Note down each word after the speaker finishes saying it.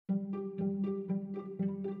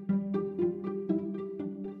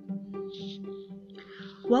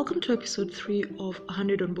Welcome to episode 3 of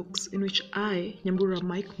 100 on Books, in which I, Nyambura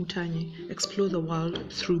Mike Mutanyi, explore the world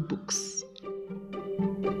through books.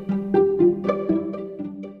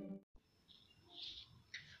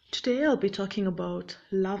 Today I'll be talking about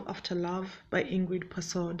Love After Love by Ingrid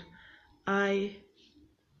Persaud. I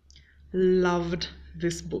loved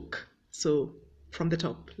this book. So from the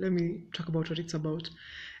top, let me talk about what it's about.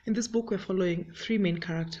 In this book, we're following three main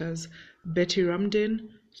characters, Betty Ramdin,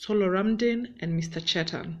 Solo Ramdin, and Mr.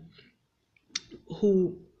 Chetan,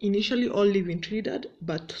 who initially all live in Trinidad,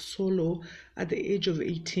 but Solo, at the age of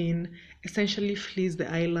 18, essentially flees the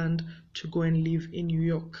island to go and live in New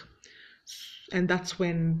York. And that's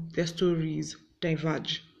when their stories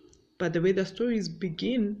diverge. But the way the stories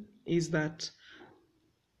begin is that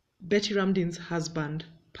Betty Ramdin's husband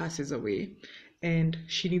passes away and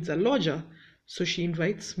she needs a lodger. So she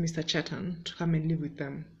invites Mr. Chetan to come and live with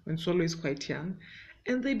them when Solo is quite young.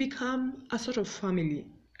 And they become a sort of family.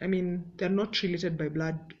 I mean, they're not related by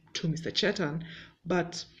blood to Mr. Chetan,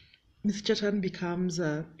 but Mr. Chetan becomes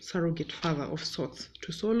a surrogate father of sorts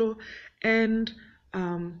to Solo and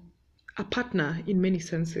a partner in many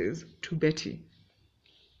senses to Betty.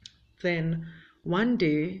 Then one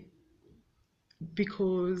day,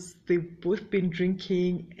 because they've both been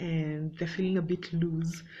drinking and they're feeling a bit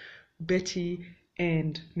loose, Betty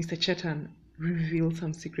and Mr. Chetan reveal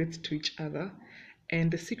some secrets to each other. And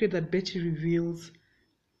the secret that Betty reveals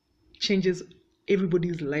changes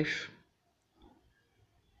everybody's life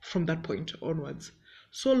from that point onwards.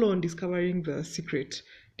 Solo, on discovering the secret,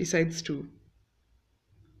 decides to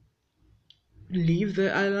leave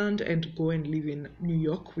the island and go and live in New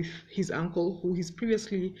York with his uncle, who he's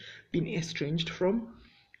previously been estranged from.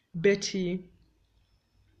 Betty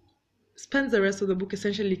spends the rest of the book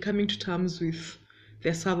essentially coming to terms with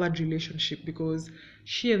their severed relationship, because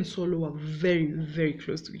she and Solo are very, very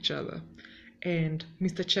close to each other. And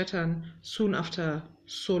Mr. Chetan, soon after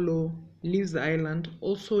Solo leaves the island,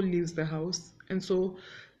 also leaves the house. And so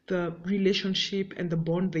the relationship and the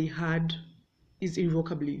bond they had is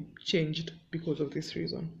irrevocably changed because of this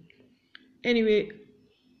reason. Anyway,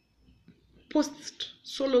 post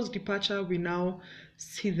Solo's departure, we now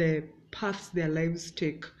see the paths their lives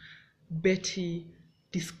take. Betty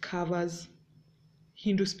discovers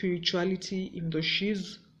Hindu spirituality, even though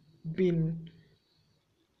she's been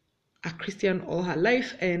a Christian all her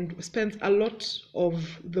life, and spends a lot of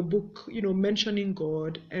the book, mentioning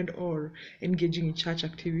God and or engaging in church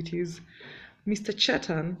activities. Mr.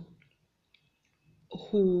 Chetan,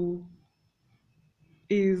 who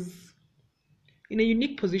is in a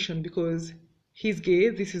unique position because he's gay,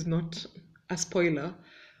 this is not a spoiler,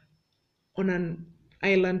 on an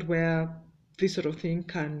island where this sort of thing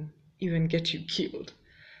can even get you killed.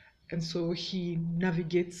 And so he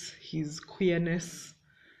navigates his queerness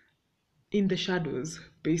in the shadows,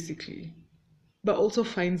 basically, but also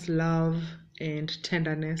finds love and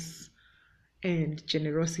tenderness and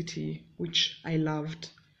generosity, which I loved.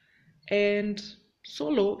 And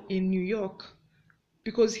Solo in New York,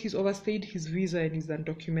 because he's overstayed his visa and is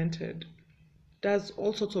undocumented, does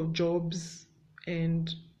all sorts of jobs,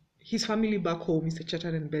 and his family back home, Mr.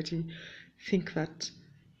 Chetan and Betty, think that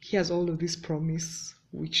he has all of this promise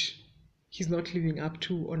which he's not living up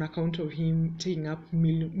to on account of him taking up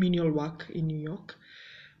menial work in New York.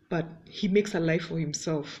 But he makes a life for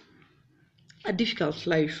himself, a difficult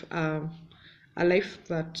life, a life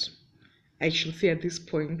that I should say at this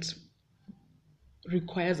point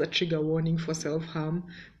requires a trigger warning for self-harm,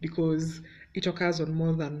 because it occurs on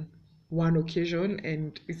more than one occasion,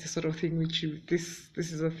 and it's the sort of thing which this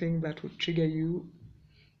is a thing that would trigger you.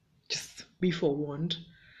 Just be forewarned.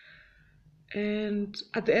 And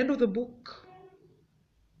at the end of the book,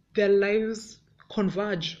 their lives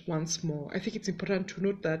converge once more. I think it's important to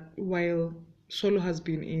note that while Solo has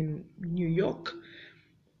been in New York,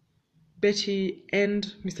 Betty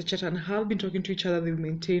and Mr. Chetan have been talking to each other. They've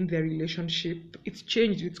maintained their relationship. It's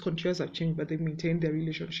changed, its contours have changed, but they've maintained their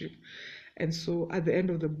relationship. And so at the end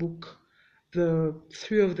of the book, the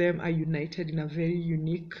three of them are united in a very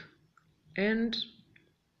unique and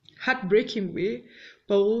heartbreaking way,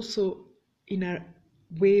 but also in a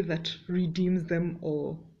way that redeems them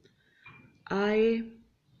all. I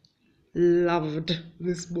loved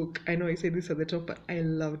this book. I know I said this at the top, but I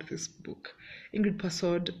loved this book. Ingrid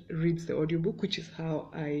Persaud reads the audiobook, which is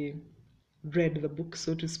how I read the book,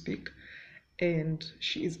 so to speak. And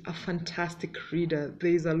she is a fantastic reader.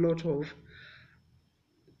 There is a lot of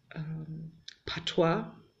patois,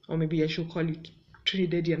 or maybe I should call it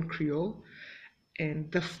Trinidadian Creole.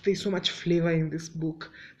 And there's so much flavor in this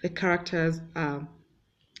book. The characters are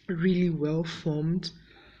really well formed.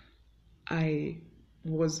 I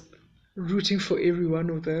was rooting for every one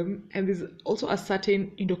of them. And there's also a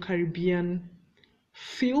certain Indo-Caribbean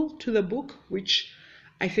feel to the book, which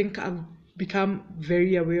I think I've become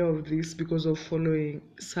very aware of this because of following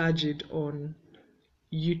Sajid on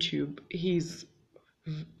YouTube. His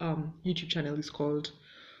YouTube channel is called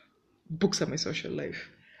Books Are My Social Life.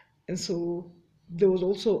 And so there was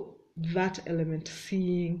also that element,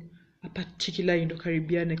 seeing a particular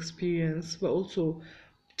Indo-Caribbean experience, but also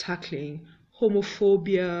tackling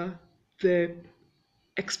homophobia, the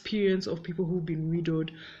experience of people who've been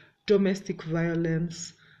widowed, domestic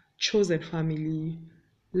violence, chosen family,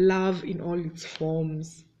 love in all its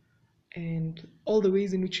forms, and all the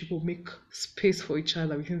ways in which people make space for each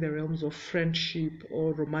other within the realms of friendship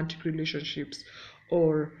or romantic relationships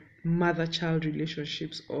or mother-child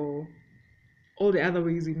relationships, or all the other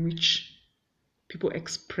ways in which people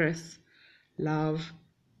express love,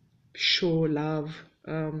 show love,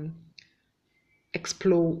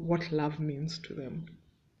 explore what love means to them.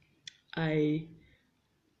 I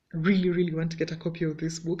really want to get a copy of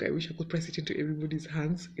this book. I wish I could press it into everybody's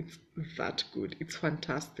hands. It's that good. It's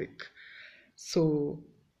fantastic. So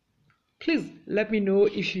please let me know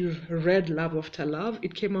if you've read Love After Love.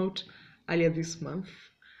 It came out earlier this month,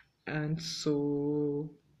 and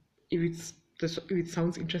so if it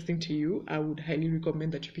sounds interesting to you, I would highly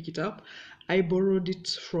recommend that you pick it up. I borrowed it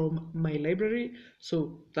from my library,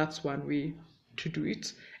 so that's one way to do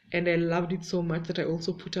it. And I loved it so much that I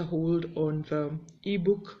also put a hold on the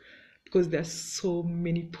ebook, because there's so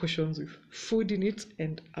many portions with food in it,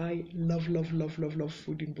 and I love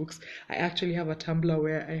food in books. I actually have a Tumblr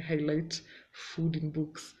where I highlight food in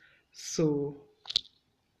books. So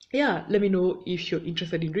yeah, let me know if you're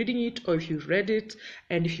interested in reading it, or if you've read it,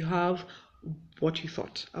 and if you have, what you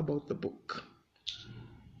thought about the book.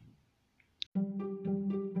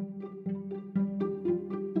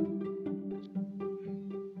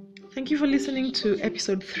 Thank you for listening to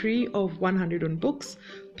episode 3 of 100 on Books.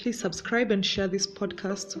 Please subscribe and share this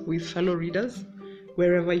podcast with fellow readers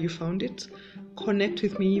wherever you found it. Connect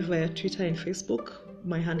with me via Twitter and Facebook.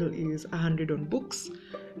 My handle is 100 on Books,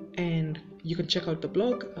 and you can check out the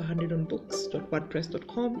blog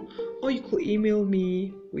 100onbooks.wordpress.com, or you could email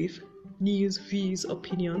me with news, views,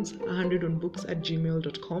 opinions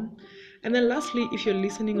 100onbooks@gmail.com. And then lastly, if you're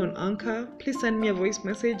listening on Anchor, please send me a voice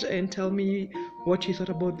message and tell me what you thought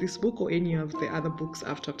about this book or any of the other books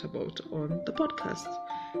I've talked about on the podcast.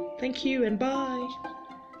 Thank you and bye.